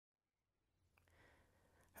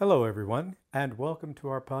Hello, everyone, and welcome to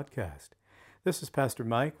our podcast. This is Pastor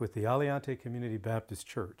Mike with the Aliante Community Baptist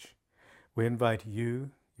Church. We invite you,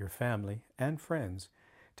 your family, and friends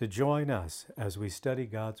to join us as we study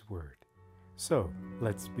God's Word. So,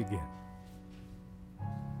 let's begin.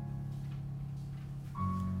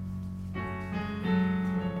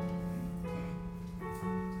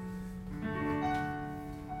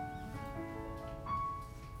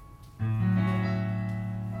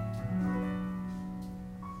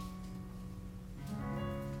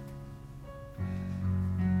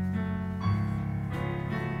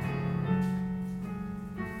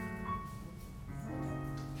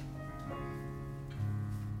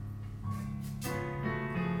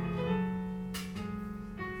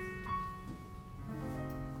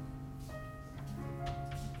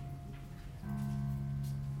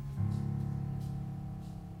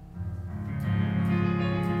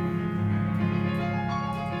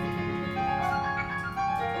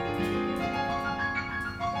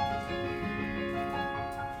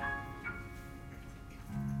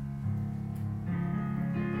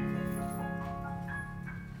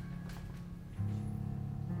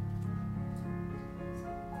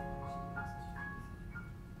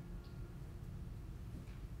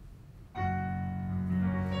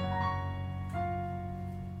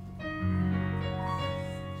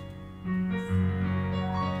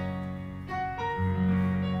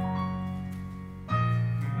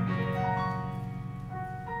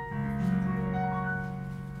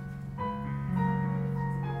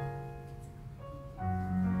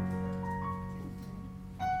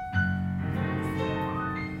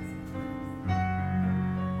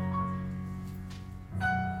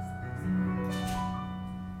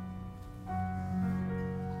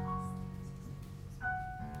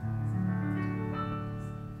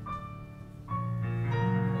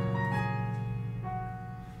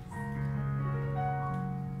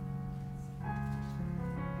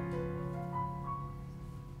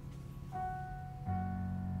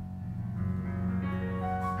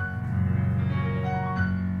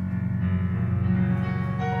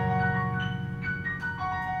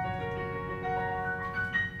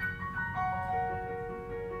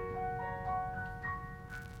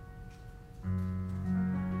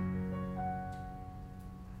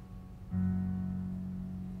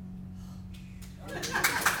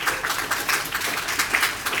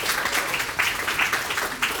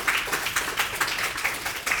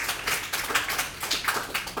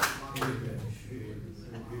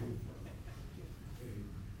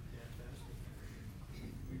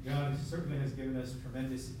 God certainly has given us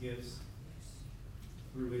tremendous gifts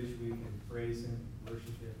through which we can praise Him,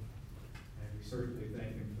 worship Him, and we certainly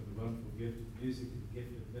thank Him for the wonderful gift of music and the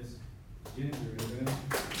gift of Miss Ginger. Amen.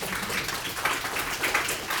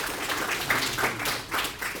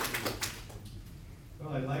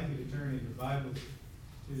 Well, I'd like you to turn in your Bibles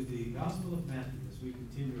to the Gospel of Matthew as we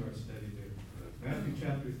continue our study there. Matthew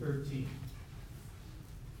chapter 13.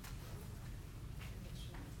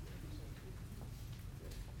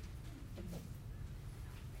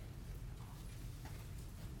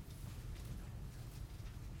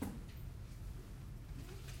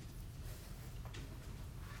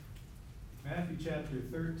 Matthew chapter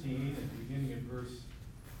 13, and beginning in verse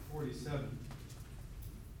 47.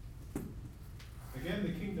 Again,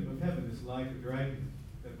 the kingdom of heaven is like a dragon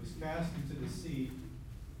that was cast into the sea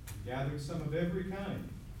and gathered some of every kind,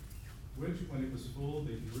 which, when it was full,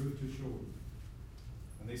 they drew to shore.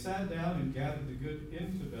 And they sat down and gathered the good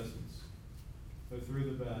into vessels, but threw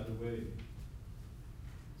the bad away.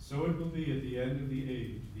 So it will be at the end of the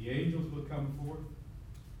age. The angels will come forth,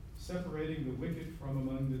 separating the wicked from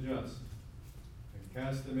among the just,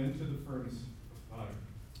 cast them into the furnace of fire.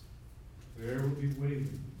 There will be wailing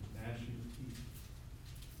and gnashing of teeth.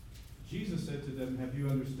 Jesus said to them, "Have you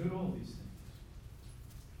understood all these things?"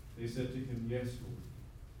 They said to him, "Yes, Lord."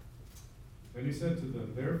 Then he said to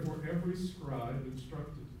them, "Therefore every scribe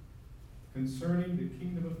instructed concerning the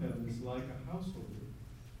kingdom of heaven is like a householder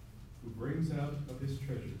who brings out of his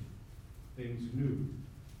treasure things new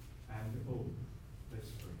and old."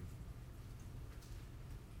 Let's pray.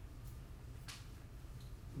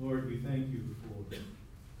 Lord, we thank you for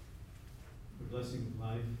the blessing of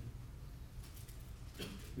life.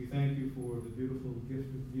 We thank you for the beautiful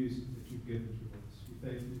gift of music that you've given to us. We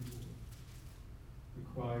thank you for the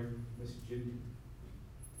choir, Miss Ginger,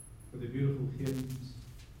 for the beautiful hymns,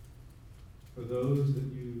 for those that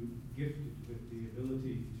you gifted with the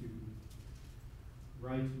ability to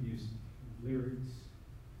write music and lyrics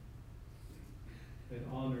that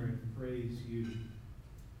honor and praise you,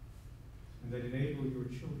 and that enable your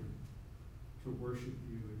children to worship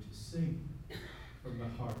you and to sing from the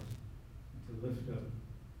heart and to lift up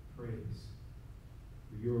praise.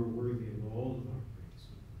 For you are worthy of all of our praise.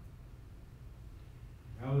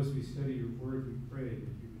 Now as we study your word, we pray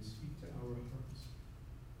that you would speak to our hearts.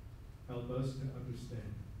 Help us to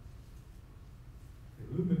understand.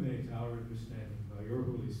 Illuminate our understanding by your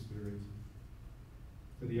Holy Spirit,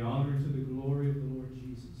 for the honor and to the glory of the Lord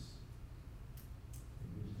Jesus, in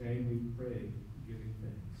whose name we pray, giving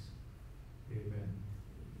thanks. Amen.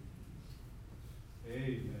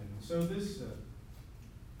 Amen. So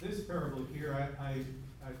this parable here, I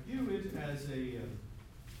view it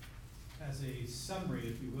as a summary,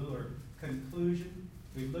 if you will, or conclusion.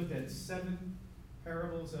 We've looked at 7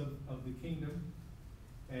 parables of the kingdom,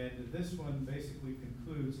 and this one basically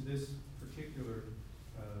concludes this particular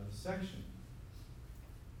section.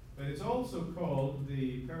 But it's also called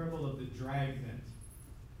the parable of the dragnet.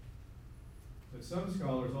 But some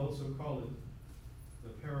scholars also call it the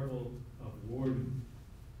parable of warning.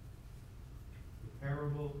 The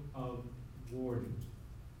parable of warning.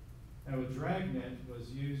 Now, a dragnet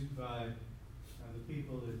was used by the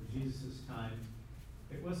people in Jesus' time.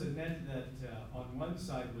 It was a net that on one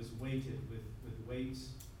side was weighted with weights.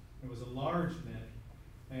 It was a large net,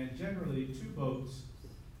 and generally 2 boats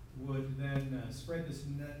would then spread this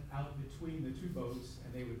net out between the 2 boats,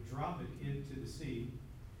 and they would drop it into the sea,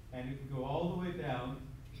 and it could go all the way down,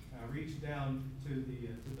 reach down to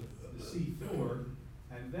the sea floor,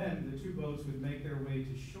 and then the 2 boats would make their way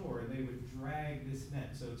to shore, and they would drag this net.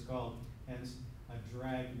 So it's called, hence, a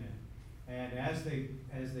drag net. And as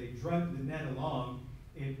they drug the net along,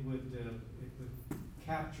 it would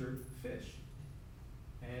capture fish.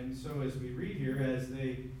 And so as we read here, as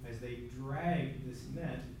they dragged this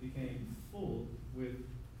net, it became full with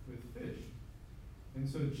fish. And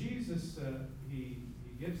so Jesus he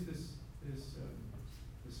gives this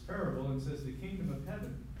parable and says the kingdom of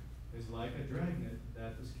heaven is like a dragnet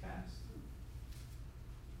that was cast.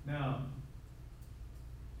 Now,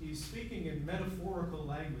 he's speaking in metaphorical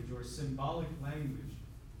language or symbolic language,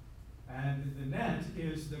 and the net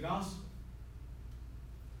is the gospel.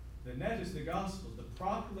 The net is the gospel, the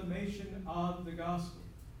proclamation of the gospel.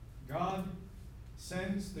 God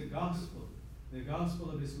sends the gospel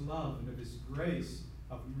of his love and of his grace,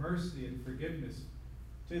 of mercy and forgiveness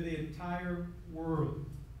to the entire world,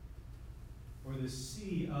 or the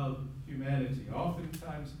sea of humanity.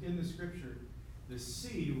 Oftentimes in the scripture, the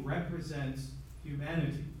sea represents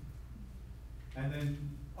humanity. And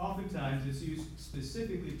then oftentimes it's used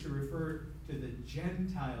specifically to refer to the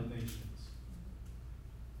Gentile nations,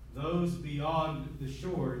 those beyond the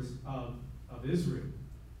shores of Israel.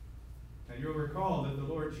 And you'll recall that the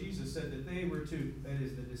Lord Jesus said that they were to, that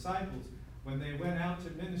is the disciples, when they went out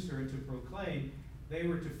to minister and to proclaim, they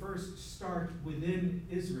were to first start within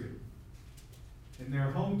Israel, in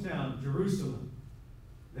their hometown, Jerusalem,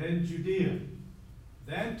 then Judea,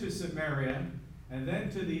 then to Samaria, and then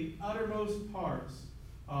to the uttermost parts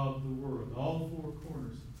of the world, all 4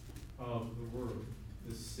 corners of the world,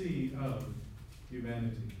 the sea of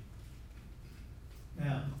humanity.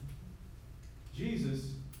 Now,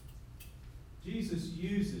 Jesus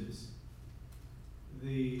uses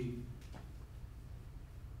the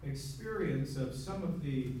experience of some of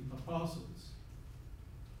the apostles,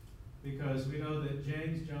 because we know that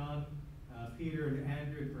James, John, Peter, and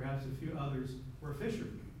Andrew, and perhaps a few others were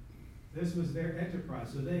fishermen. This was their enterprise,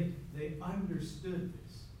 so they understood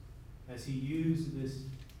this as he used this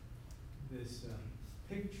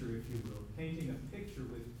picture, if you will, painting a picture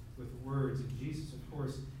with words. And Jesus, of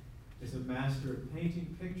course, is a master of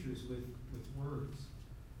painting pictures with words.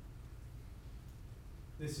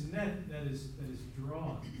 This net that is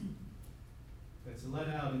drawn, that's let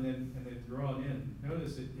out and then drawn in.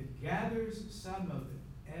 Notice it gathers some of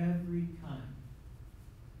every kind.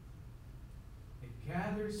 It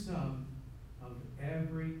gathers some of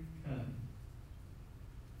every kind.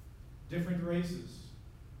 Different races.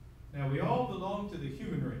 Now, we all belong to the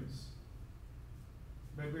human race,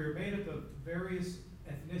 but we are made up of various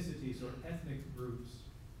ethnicities or ethnic groups.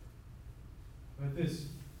 But this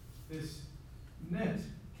net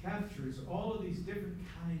captures all of these different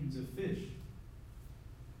kinds of fish.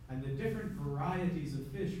 And the different varieties of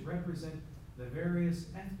fish represent the various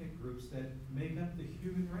ethnic groups that make up the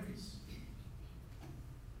human race.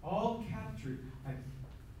 All captured, and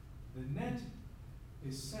the net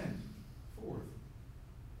is sent forth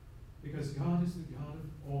because God is the God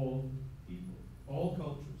of all people, all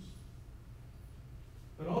cultures,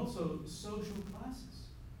 but also social classes.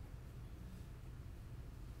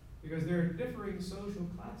 Because there are differing social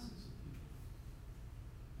classes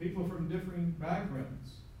of people from differing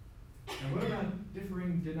backgrounds. And what about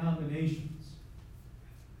differing denominations?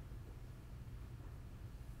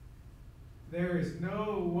 there is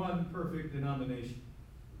no one perfect denomination.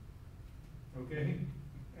 Okay?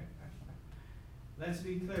 Let's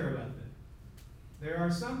be clear about that. There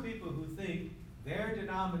are some people who think their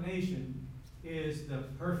denomination is the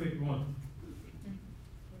perfect one.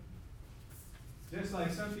 Just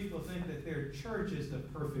like some people think that their church is the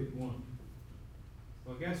perfect one.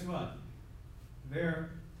 Well, guess what? There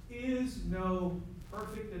is no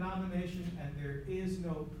perfect denomination and there is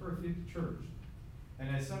no perfect church.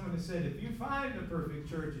 And as someone has said, if you find a perfect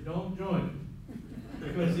church, don't join it.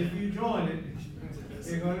 Because if you join it,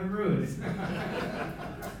 you're going to ruin it.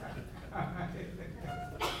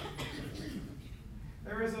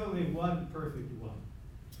 There is only one perfect one,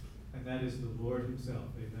 and that is the Lord himself.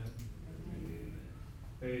 Amen.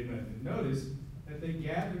 Amen. And notice that they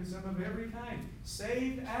gathered some of every kind,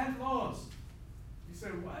 saved and lost. You say,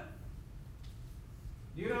 what?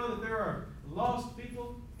 Do you know that there are lost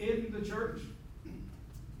people in the church?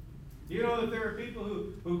 Do you know that there are people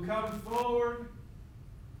who come forward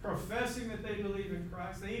professing that they believe in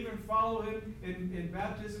Christ? They even follow him in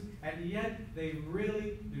baptism, and yet they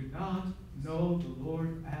really do not know the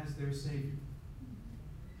Lord as their Savior.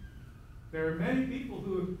 There are many people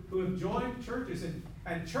who have joined churches,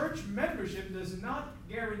 and church membership does not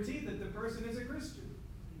guarantee that the person is a Christian.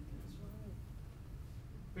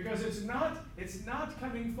 Because it's not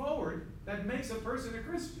coming forward that makes a person a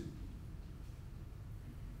Christian.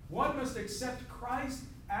 One must accept Christ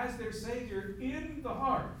as their Savior in the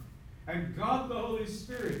heart, and God the Holy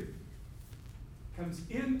Spirit comes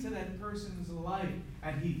into that person's life,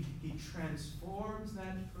 and he transforms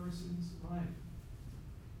that person's life.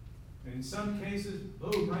 And in some cases,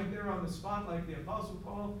 boom, right there on the spot, like the Apostle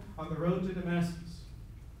Paul on the road to Damascus.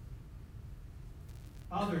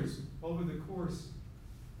 Others over the course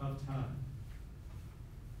of time.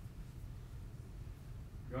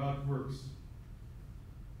 God works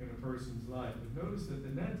in a person's life. But notice that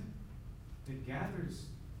the net, it gathers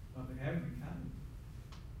of every kind.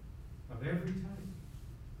 Of every type.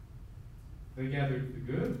 They gathered the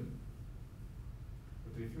good,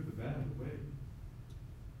 but they threw the bad away.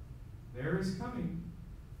 There is coming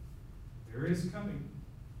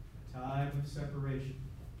a time of separation.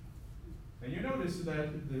 And you notice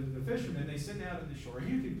that the fishermen, they sit down at the shore, and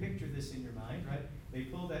you can picture this in your mind, right? They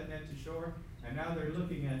pull that net to shore, and now they're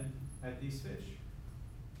looking at these fish.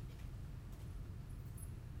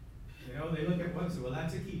 You know, they look at one and say, well,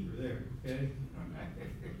 that's a keeper there, okay?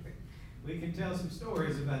 We can tell some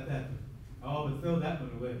stories about that one. Oh, but throw that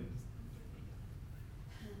one away.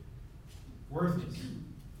 Worthless.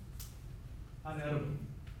 Unedible.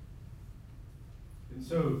 And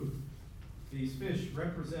so, these fish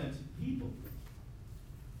represent people.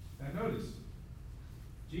 Now notice,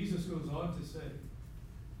 Jesus goes on to say,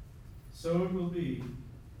 so it will be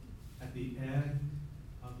at the end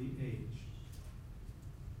of the age.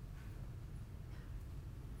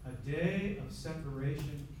 A day of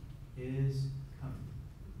separation is coming.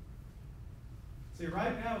 See,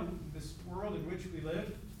 right now, this world in which we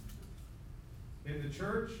live, in the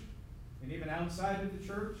church, and even outside of the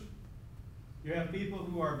church, you have people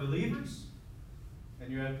who are believers,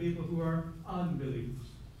 and you have people who are unbelievers.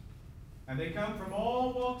 And they come from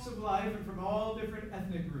all walks of life and from all different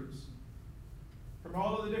ethnic groups, from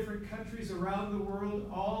all of the different countries around the world,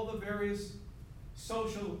 all the various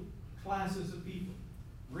social classes of people,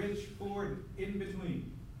 rich, poor, and in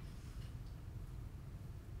between,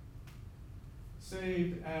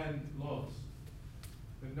 saved and lost.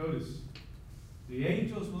 But notice, the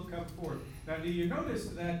angels will come forth. Now, do you notice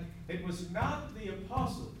that it was not the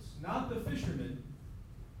apostles, not the fishermen,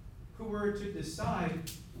 who were to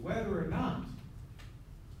decide whether or not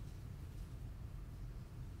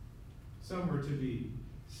some were to be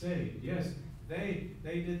saved? Yes, they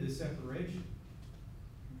did the separation.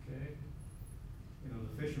 Okay? You know,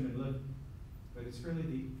 the fishermen looked, but it's really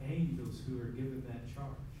the angels who are given that charge.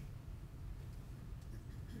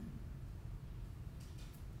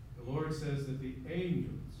 The Lord says that the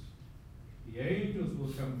angels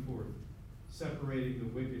will come forth, separating the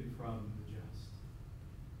wicked from the just.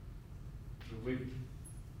 The wicked.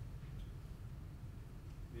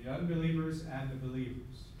 The unbelievers and the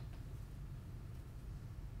believers.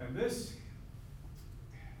 And this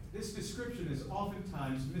description is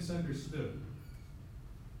oftentimes misunderstood.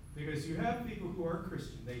 Because you have people who are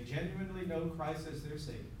Christian, they genuinely know Christ as their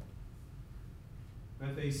Savior,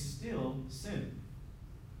 but they still sin.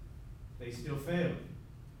 They still fail.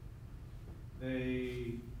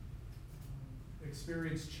 They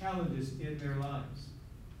experience challenges in their lives.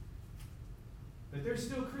 But they're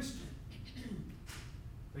still Christian.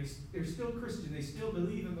 They're still Christian. They still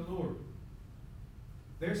believe in the Lord.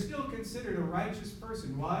 They're still considered a righteous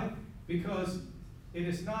person. Why? because it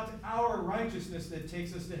is not our righteousness that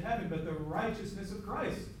takes us to heaven, but the righteousness of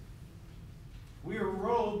Christ. We are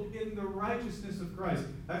robed in the righteousness of Christ.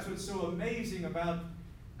 That's what's so amazing about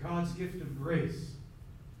God's gift of grace.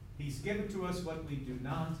 He's given to us what we do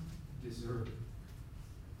not deserve.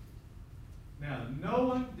 Now, no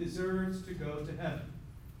one deserves to go to heaven.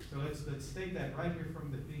 So let's state that right here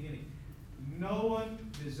from the beginning. No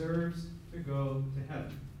one deserves to go to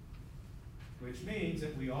heaven, which means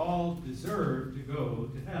that we all deserve to go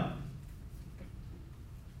to hell.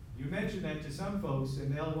 You mention that to some folks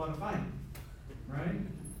and they'll want to fight, right?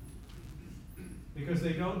 Because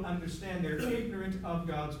they don't understand, they're ignorant of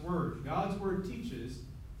God's word. God's word teaches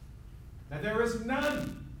that there is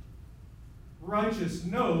none righteous,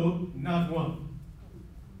 no, not one.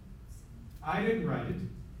 I didn't write it.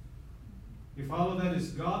 You follow that? It's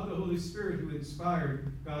God the Holy Spirit who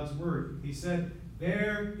inspired God's word. He said,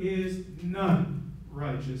 there is none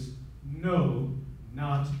righteous, no,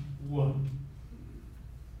 not one.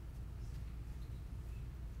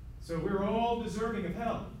 So we're all deserving of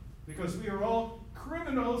hell because we are all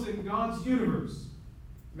criminals in God's universe.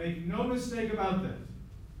 Make no mistake about that.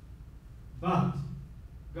 But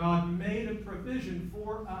God made a provision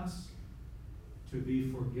for us to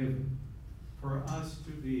be forgiven, for us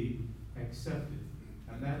to be accepted.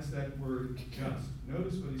 And that's that word just.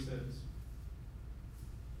 Notice what he says.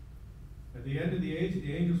 At the end of the age,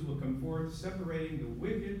 the angels will come forth, separating the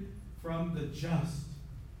wicked from the just.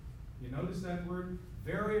 You notice that word?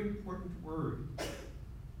 Very important word.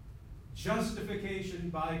 Justification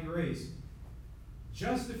by grace.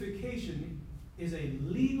 Justification is a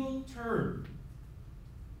legal term.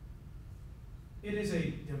 It is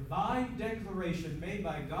a divine declaration made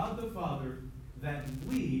by God the Father that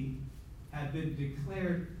we have been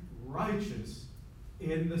declared righteous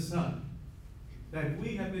in the Son. That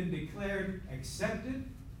we have been declared accepted,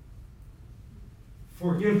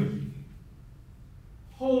 forgiven,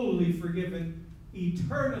 wholly forgiven,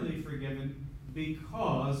 eternally forgiven,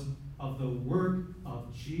 because of the work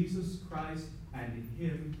of Jesus Christ and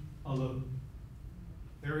Him alone.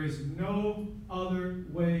 There is no other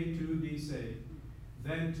way to be saved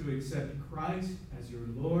than to accept Christ as your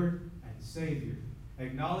Lord and Savior,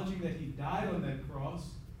 acknowledging that He died on that cross,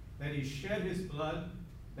 that He shed His blood,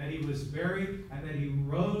 that He was buried, and that He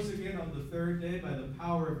rose again on the third day by the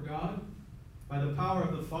power of God, by the power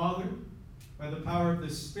of the Father, by the power of the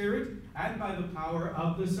Spirit, and by the power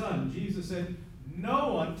of the Son. Jesus said,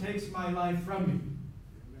 no one takes my life from me.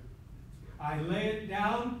 I lay it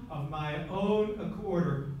down of my own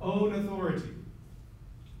accord, or own authority.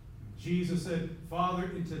 Jesus said,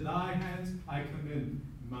 Father, into thy hands I commend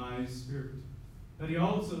my spirit. But He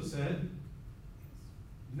also said,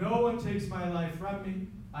 no one takes my life from me.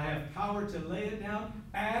 I have power to lay it down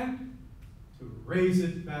and to raise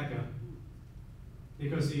it back up.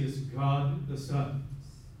 Because He is God the Son.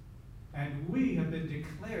 And we have been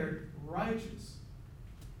declared righteous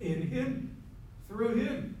in Him, through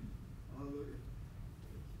Him.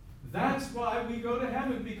 That's why we go to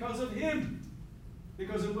heaven, because of Him.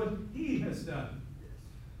 Because of what He has done.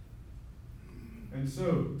 And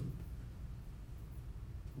so,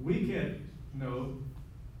 we can't know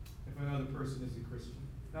if another person is a Christian.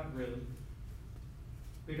 Not really.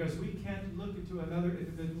 Because we can't look into another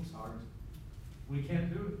individual's heart. We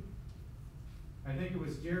can't do it. I think it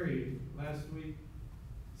was Jerry last week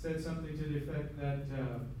said something to the effect that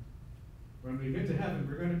when we get to heaven,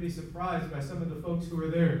 we're going to be surprised by some of the folks who are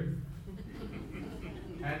there.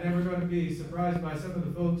 And then we're going to be surprised by some of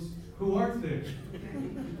the folks who aren't there.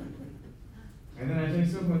 And then I think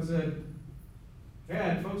someone said,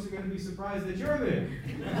 Dad, folks are going to be surprised that you're there.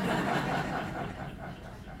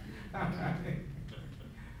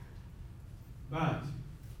 But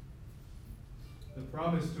the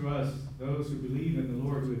promise to us, those who believe in the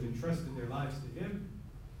Lord, who have entrusted their lives to Him,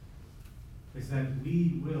 is that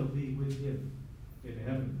we will be with Him in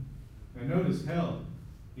heaven. Now notice hell,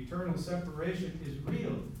 eternal separation, is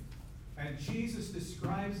real. And Jesus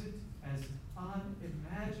describes it as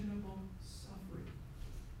unimaginable suffering.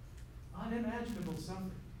 Unimaginable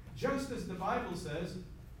suffering. Just as the Bible says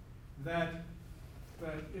that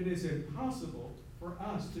it is impossible for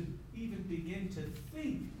us to even begin to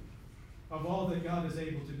think of all that God is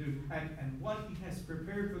able to do and what He has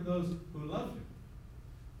prepared for those who love Him.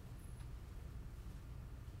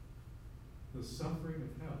 The suffering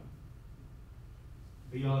of hell,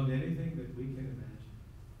 beyond anything that we can imagine,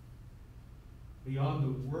 beyond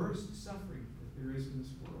the worst suffering that there is in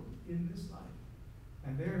this world, in this life.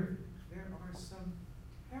 And there are some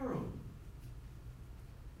terrible,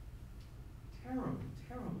 terrible,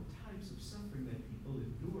 terrible types of suffering that people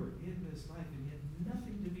endure in this life, and yet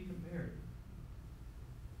nothing to be compared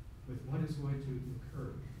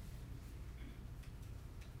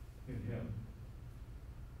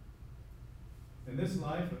In this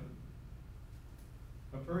life,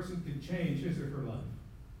 a person can change his or her life.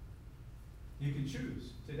 You can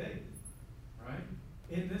choose today, right?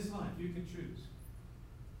 In this life, you can choose.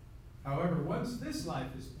 However, once this life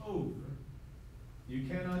is over, you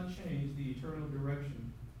cannot change the eternal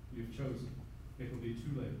direction you've chosen. It will be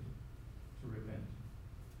too late to repent.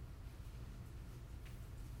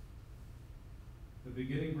 The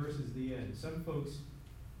beginning versus the end. Some folks,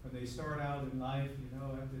 when they start out in life,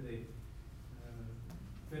 after they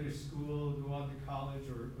finish school, go on to college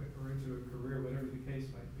or into a career, whatever the case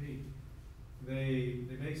might be, they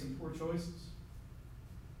make some poor choices.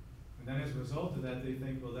 And then as a result of that, they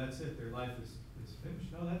think, well, that's it, their life is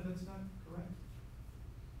finished. No, that's not correct.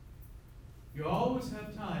 You always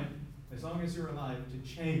have time, as long as you're alive, to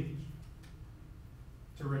change,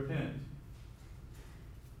 to repent.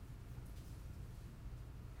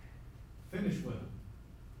 Finish well.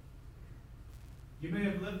 You may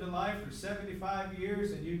have lived a life for 75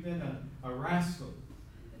 years and you've been a rascal.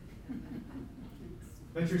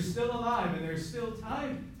 But you're still alive and there's still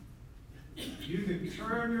time. You can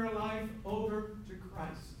turn your life over to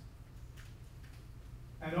Christ.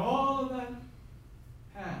 And all of that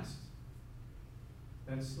past,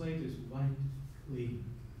 that slate is wiped clean.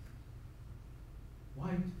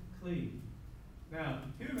 Wiped clean. Now,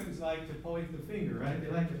 humans like to point the finger, right?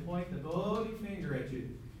 They like to point the bony finger at you,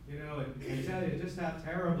 and tell you just how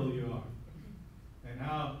terrible you are. And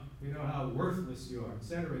how worthless you are, et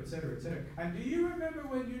cetera, et cetera, et cetera. And do you remember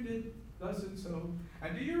when you did thus and so?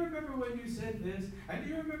 And do you remember when you said this? And do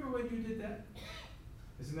you remember when you did that?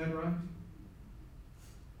 Isn't that right?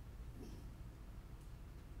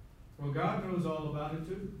 Well, God knows all about it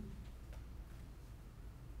too.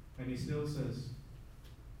 And He still says,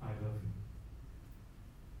 I love you.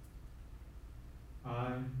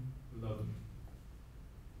 I love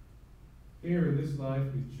you. Here in this life,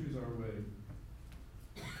 we choose our way.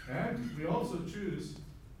 And we also choose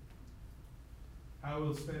how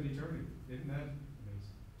we'll spend eternity. Isn't that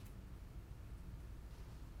amazing?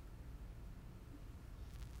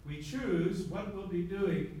 We choose what we'll be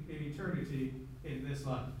doing in eternity in this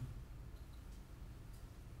life.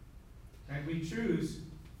 And we choose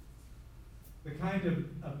the kind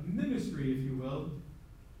of ministry, if you will,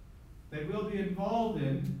 that we'll be involved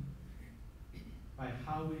in by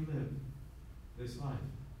how we live this life.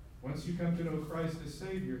 Once you come to know Christ as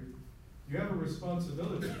Savior, you have a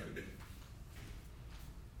responsibility.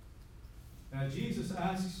 Now, Jesus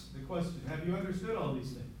asks the question, have you understood all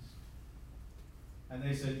these things? And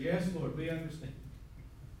they said, yes, Lord, we understand.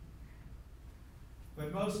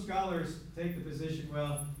 But most scholars take the position,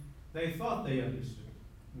 well, they thought they understood.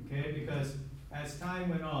 Okay? Because as time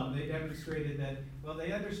went on, they demonstrated that, well,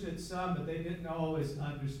 they understood some, but they didn't always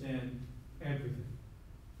understand everything.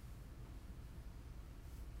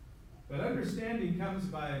 But understanding comes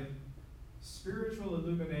by spiritual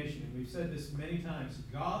illumination. And we've said this many times.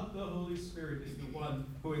 God the Holy Spirit is the one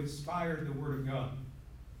who inspired the Word of God.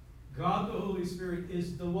 God the Holy Spirit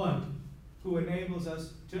is the one who enables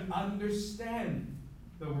us to understand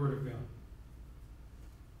the Word of God.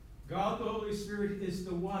 God the Holy Spirit is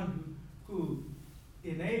the one who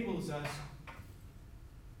enables us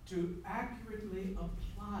to accurately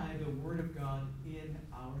apply the Word of God in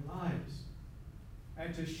our lives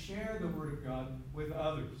and to share the Word of God with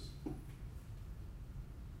others.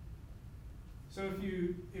 So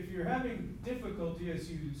if you're having difficulty as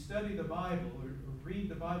you study the Bible or read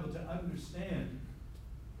the Bible to understand,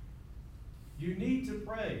 you need to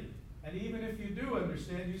pray. And even if you do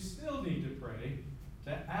understand, you still need to pray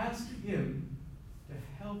to ask Him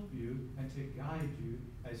to help you and to guide you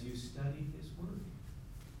as you study His Word.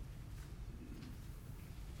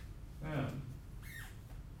 Now,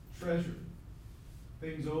 treasure.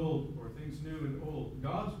 Things old or things new and old.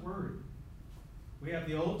 God's Word. We have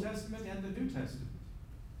the Old Testament and the New Testament.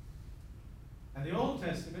 And the Old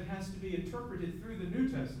Testament has to be interpreted through the New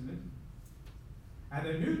Testament. And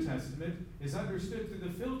the New Testament is understood through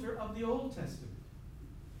the filter of the Old Testament.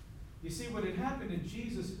 You see, what had happened in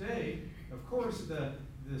Jesus' day, of course, the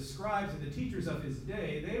scribes and the teachers of His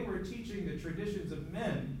day, they were teaching the traditions of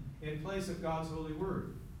men in place of God's holy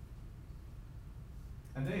Word.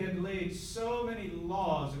 And they had laid so many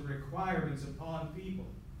laws and requirements upon people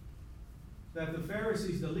that the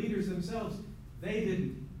Pharisees, the leaders themselves, they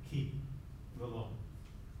didn't keep the law.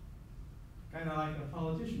 Kind of like the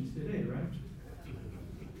politicians today, right?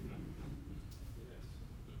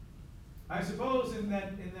 I suppose in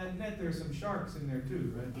that net there's some sharks in there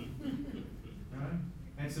too, right? Right?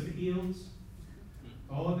 And some eels.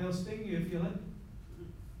 Oh, and they'll sting you if you let them.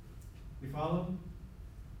 You follow?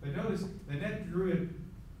 But notice, the net drew in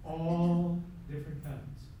all different kinds.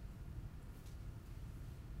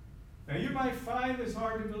 Now, you might find this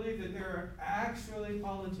hard to believe that there are actually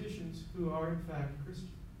politicians who are, in fact, Christian.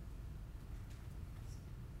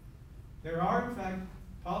 There are, in fact,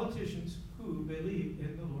 politicians who believe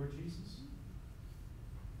in the Lord Jesus.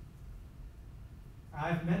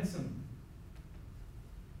 I've met some.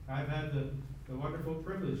 I've had the wonderful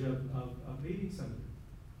privilege of meeting some of them,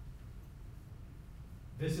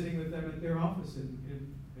 visiting with them at their office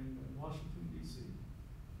in Washington, D.C.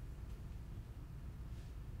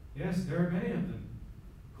 Yes, there are many of them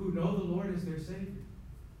who know the Lord as their Savior.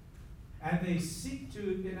 And they seek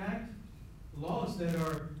to enact laws that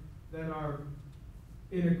are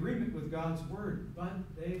in agreement with God's Word, but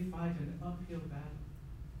they fight an uphill battle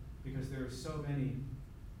because there are so many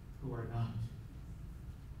who are not.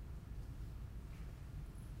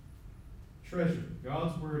 Treasure.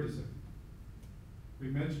 God's Word is we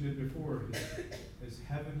mentioned it before, his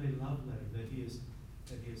heavenly love letter that he has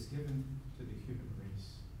given to the human race.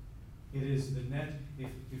 It is the net,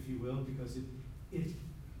 if you will, because it you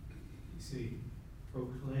see,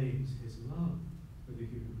 proclaims his love for the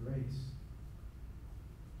human race.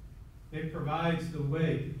 It provides the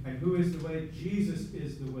way. And who is the way? Jesus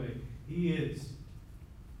is the way. He is.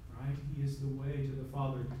 Right? He is the way to the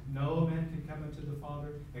Father. No man can come unto the Father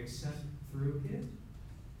except through him.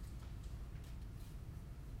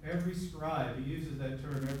 Every scribe, he uses that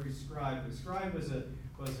term, every scribe. The scribe was a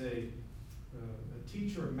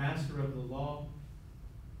teacher, a master of the law.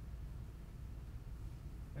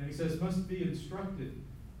 And he says, must be instructed.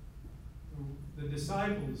 The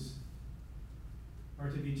disciples are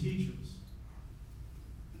to be teachers.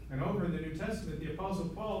 And over in the New Testament, the Apostle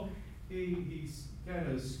Paul, he's kind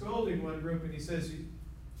of scolding one group, and he says,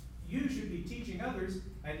 you should be teaching others,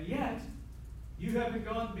 and yet you haven't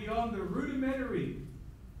gone beyond the rudimentary,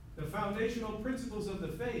 the foundational principles of the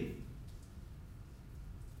faith.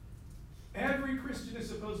 Every Christian is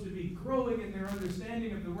supposed to be growing in their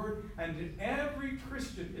understanding of the Word, and every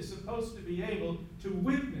Christian is supposed to be able to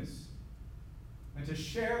witness and to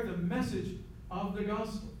share the message of the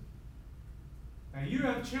gospel. Now, you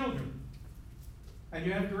have children, and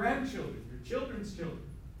you have grandchildren, your children's children,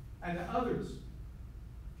 and others.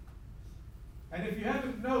 And if you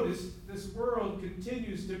haven't noticed, this world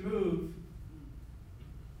continues to move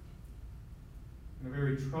in a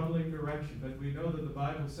very troubling direction. But we know that the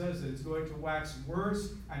Bible says that it's going to wax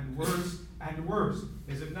worse and worse and worse.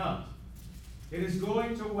 Is it not? It is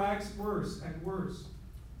going to wax worse and worse.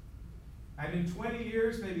 And in 20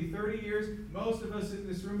 years, maybe 30 years, most of us in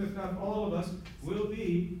this room, if not all of us, will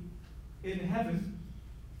be in heaven,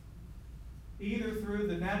 either through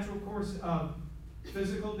the natural course of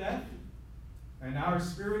physical death, and our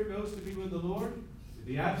spirit goes to be with the Lord. To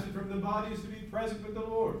be absent from the body is to be present with the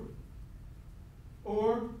Lord.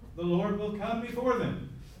 Or the Lord will come before them,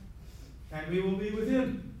 and we will be with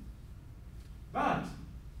him. But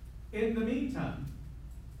in the meantime,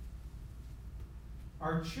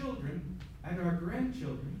 our children and our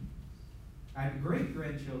grandchildren and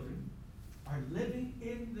great-grandchildren are living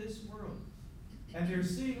in this world. And they're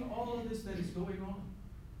seeing all of this that is going on.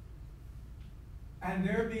 And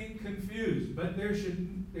they're being confused. But there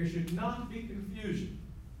should not be confusion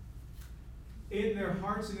in their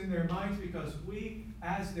hearts and in their minds, because we,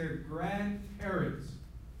 as their grandparents,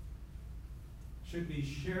 should be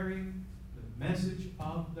sharing the message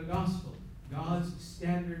of the gospel. God's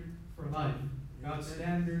standard for life. God's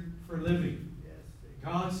standard for living.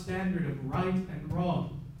 God's standard of right and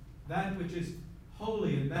wrong. That which is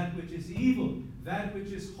holy and that which is evil. That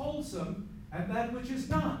which is wholesome and that which is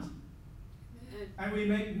not. And we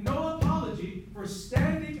make no apology for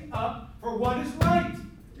standing up for what is right.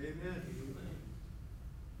 Amen.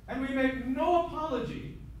 And we make no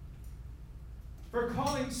apology for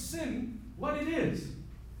calling sin what it is.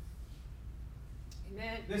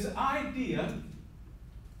 Amen. This idea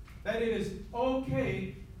that it is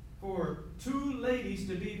okay for two ladies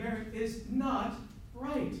to be married is not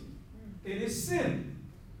right. It is sin.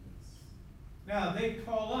 Now, they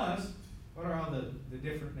call us, what are all the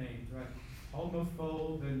different names, right?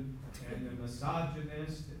 Homophobe and the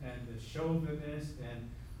misogynist and the chauvinist and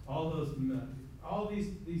all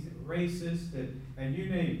these racist and you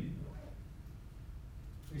name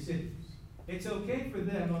it. We said, it's okay for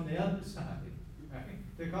them on the other side,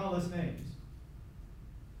 right, to call us names.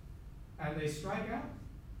 And they strike out.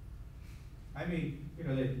 I mean,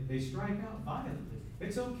 they strike out violently.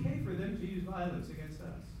 It's okay for them to use violence against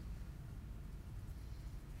us.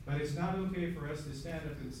 But it's not okay for us to stand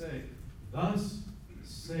up and say, thus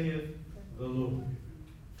saith the Lord.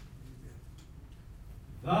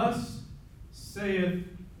 Thus saith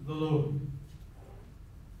the Lord.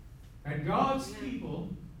 And God's people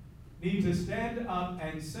need to stand up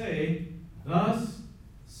and say, "Thus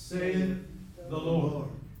saith the Lord."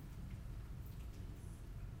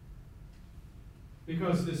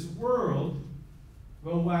 Because this world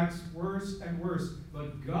will wax worse and worse,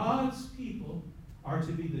 but God's people are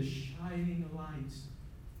to be the shining lights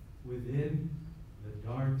within the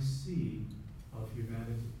dark sea of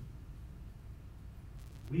humanity.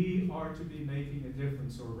 We are to be making a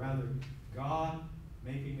difference, or rather, God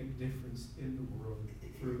making a difference in the world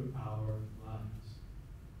through our lives.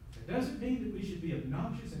 It doesn't mean that we should be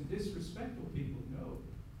obnoxious and disrespectful people.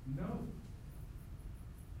 No.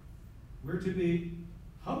 We're to be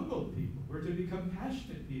humble people. We're to be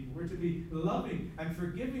compassionate people. We're to be loving and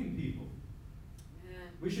forgiving people. Yeah.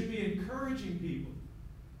 We should be encouraging people.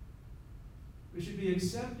 We should be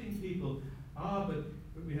accepting people. But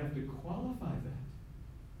we have to qualify that.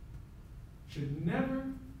 Should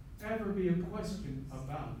never, ever be a question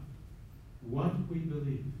about what we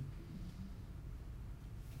believe.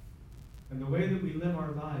 And the way that we live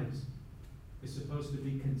our lives is supposed to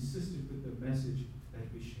be consistent with the message that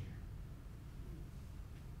we share.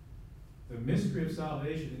 The mystery of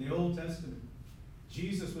salvation in the Old Testament,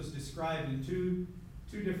 Jesus was described in two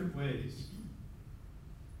different ways.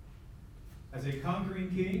 As a conquering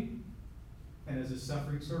king and as a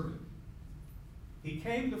suffering servant. He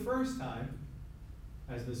came the first time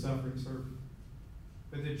as the suffering servant.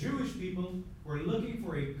 But the Jewish people were looking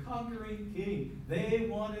for a conquering king. They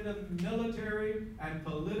wanted a military and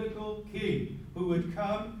political king who would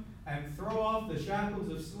come and throw off the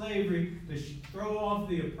shackles of slavery, to throw off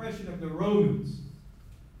the oppression of the Romans,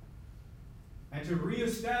 and to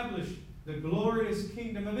reestablish the glorious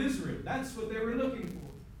kingdom of Israel. That's what they were looking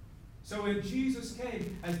for. So when Jesus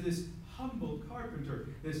came as this humble carpenter,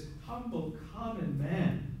 this humble common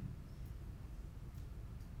man,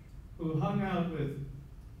 who hung out with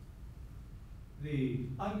the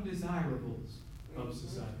undesirables of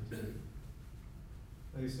society,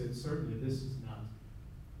 they said, certainly this is not.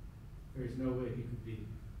 There is no way he could be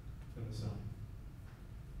the Messiah.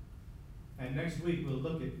 And next week we'll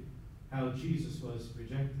look at how Jesus was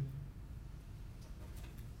rejected.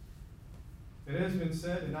 It has been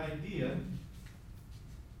said an idea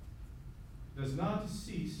does not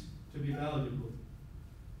cease to be valuable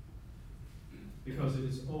because it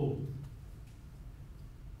is old.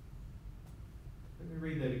 Let me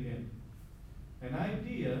read that again. An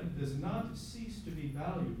idea does not cease to be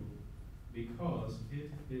valuable because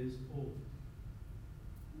it is old.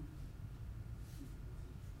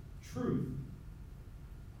 Truth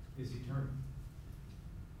is eternal.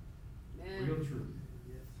 Amen. Real truth.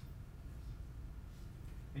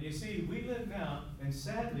 And you see, we live now, and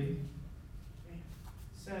sadly,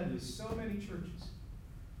 so many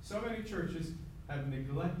churches have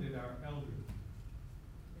neglected our elderly.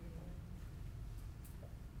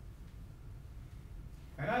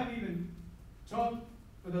 And I've even talked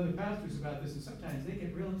with other pastors about this, and sometimes they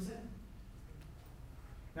get real upset.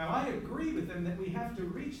 Now, I agree with them that we have to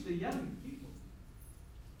reach the young people,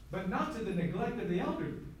 but not to the neglect of the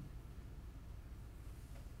elderly.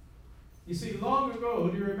 You see, long ago,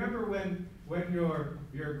 do you remember when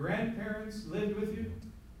your grandparents lived with you?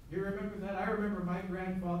 Do you remember that? I remember my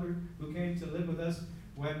grandfather who came to live with us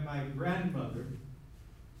when my grandmother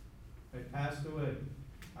had passed away.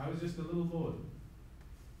 I was just a little boy.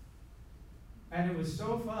 And it was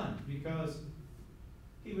so fun because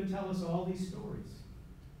he would tell us all these stories.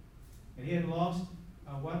 And he had lost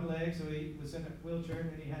one leg, so he was in a wheelchair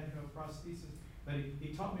and he had no prosthesis. But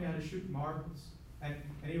he taught me how to shoot marbles. And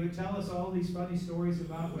he would tell us all these funny stories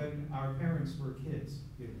about when our parents were kids.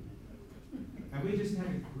 And we just had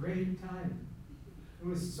a great time. It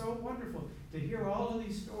was so wonderful to hear all of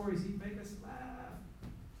these stories. He'd make us laugh.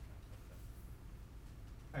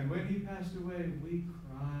 And when he passed away, we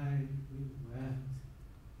cried, we wept.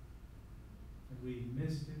 And we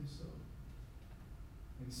missed him so.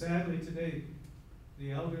 And sadly today,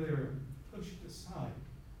 the elderly are pushed aside.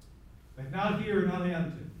 But not here in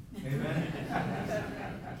Aliante. Amen?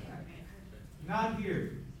 Not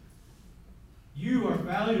here. You are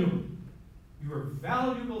valuable. You are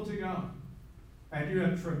valuable to God. And you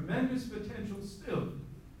have tremendous potential still.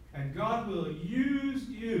 And God will use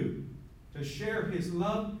you to share his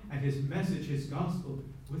love and his message, his gospel,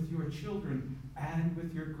 with your children and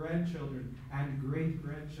with your grandchildren and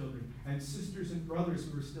great-grandchildren and sisters and brothers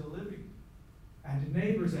who are still living and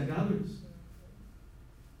neighbors and others.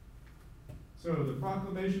 So the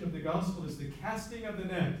proclamation of the gospel is the casting of the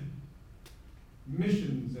net,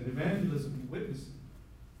 missions and evangelism and witnessing.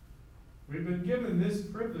 We've been given this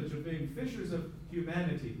privilege of being fishers of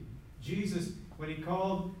humanity. Jesus, when he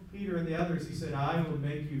called Peter and the others, he said, I will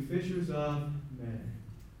make you fishers of men.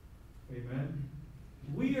 Amen.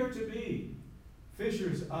 We are to be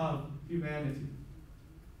fishers of humanity.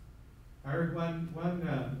 I heard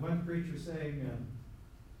one preacher saying,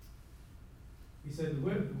 he said, the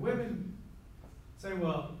women say,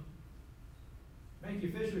 well, make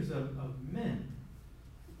you fishers of men.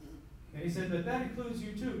 And he said, but that includes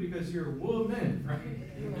you too, because you're woman, right?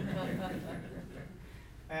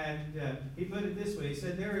 And he put it this way. He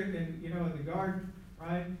said, there in the garden,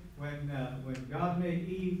 right, when God made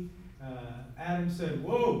Eve, Adam said,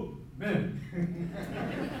 whoa, men.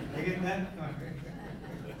 You get that?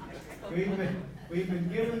 We've been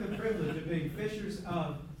given the privilege of being fishers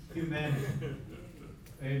of humanity.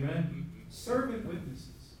 Amen. Servant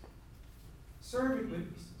witnesses. Servant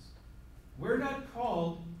witnesses. We're not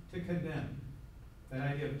called to condemn, that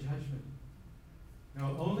idea of judgment.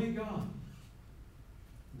 No, only God.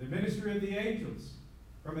 The ministry of the angels,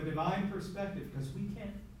 from a divine perspective, because we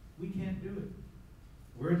can't do it.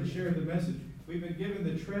 We're to share the message. We've been given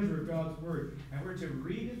the treasure of God's Word, and we're to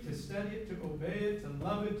read it, to study it, to obey it, to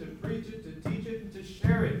love it, to preach it, to teach it, and to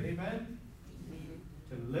share it. Amen?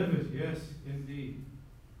 To live it, yes, indeed.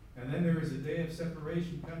 And then there is a day of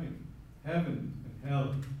separation coming. Heaven and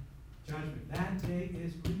hell. Judgment. That day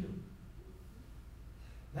is real.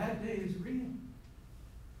 That day is real.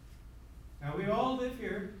 Now we all live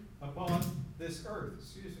here upon this earth,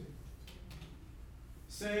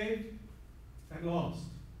 saved and lost,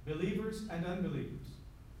 believers and unbelievers.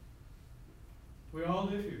 We all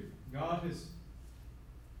live here. God has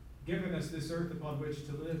given us this earth upon which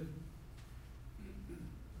to live.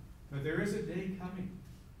 But there is a day coming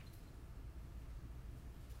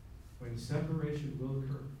when separation will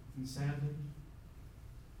occur. And sadly,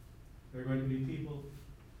 there are going to be people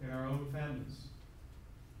in our own families,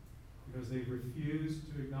 because they refuse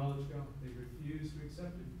to acknowledge God. They refuse to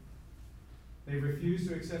accept Him. They refuse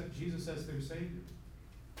to accept Jesus as their Savior.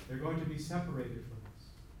 They're going to be separated from us.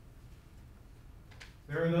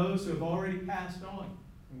 There are those who have already passed on,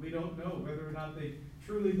 and we don't know whether or not they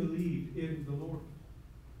truly believe in the Lord.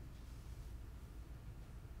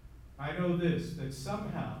 I know this, that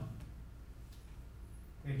somehow,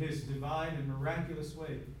 in His divine and miraculous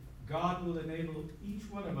way, God will enable each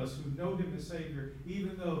one of us who know Him as Savior,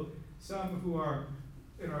 even though some who are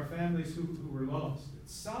in our families who were lost, that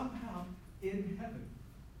somehow in heaven,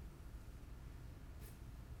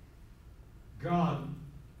 God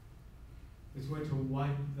is going to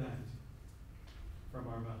wipe that from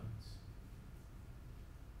our minds.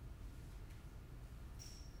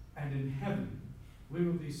 And in heaven, we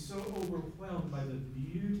will be so overwhelmed by the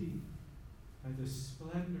beauty, by the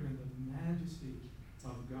splendor and the majesty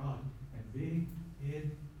of God and being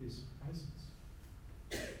in His presence,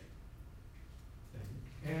 that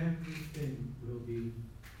everything will be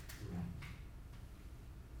right.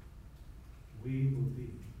 We will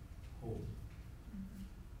be whole.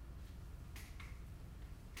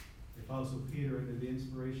 The Apostle Peter, under the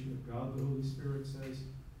inspiration of God, the Holy Spirit, says,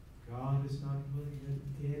 God is not willing that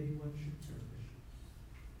anyone should perish,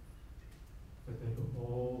 but that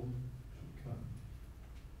all should come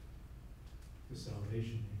to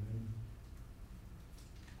salvation. Amen.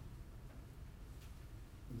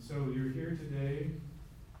 And so you're here today,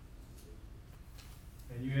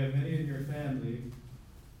 and you have many in your family,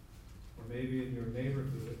 or maybe in your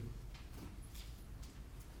neighborhood,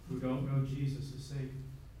 who don't know Jesus as Savior.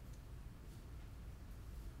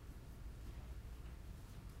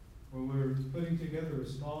 Well, we're putting together a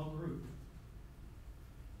small group.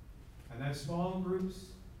 And that small group's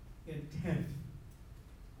intent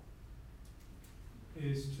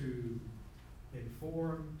is to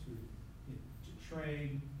inform, to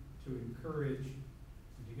train, to encourage,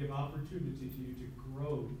 and to give opportunity to you to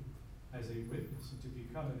grow as a witness and to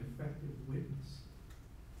become an effective witness,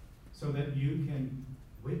 so that you can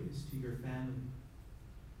witness to your family,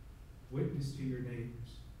 witness to your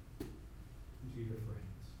neighbors, and to your friends.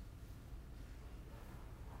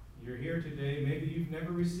 You're here today, maybe you've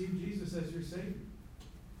never received Jesus as your Savior.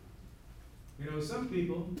 You know, some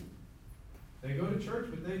people, they go to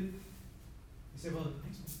church, but they say, well, it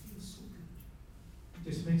makes me feel so good.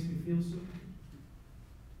 It just makes me feel so good.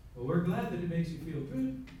 Well, we're glad that it makes you feel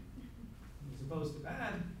good, as opposed to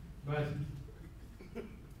bad. But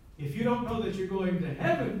if you don't know that you're going to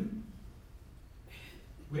heaven,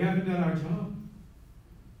 we haven't done our job.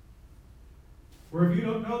 Or if you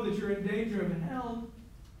don't know that you're in danger of hell,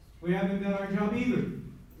 we haven't done our job either.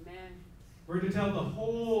 Amen. We're to tell the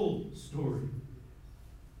whole story.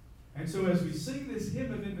 And so as we sing this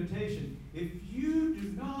hymn of invitation, if you do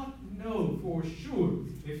not know for sure,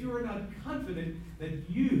 if you are not confident that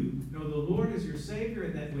you know the Lord as your Savior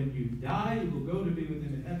and that when you die you will go to be with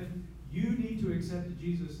Him in heaven, You need to accept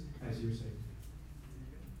Jesus as your Savior.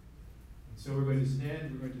 And so we're going to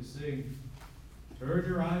stand, we're going to sing, Turn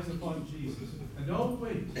Your Eyes Upon Jesus. And don't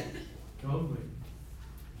wait. Don't wait.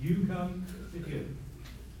 You come to Him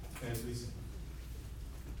as we sing.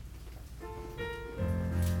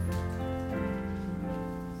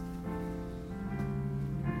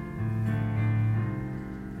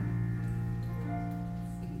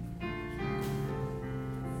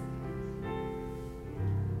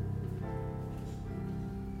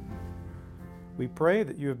 We pray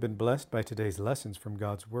that you have been blessed by today's lessons from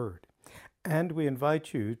God's Word, and we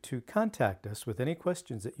invite you to contact us with any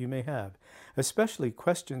questions that you may have, especially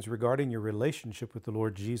questions regarding your relationship with the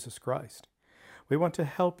Lord Jesus Christ. We want to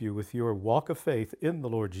help you with your walk of faith in the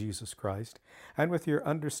Lord Jesus Christ and with your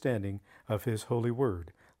understanding of His holy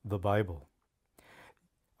Word, the Bible.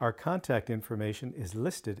 Our contact information is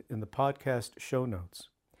listed in the podcast show notes.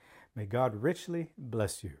 May God richly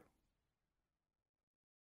bless you.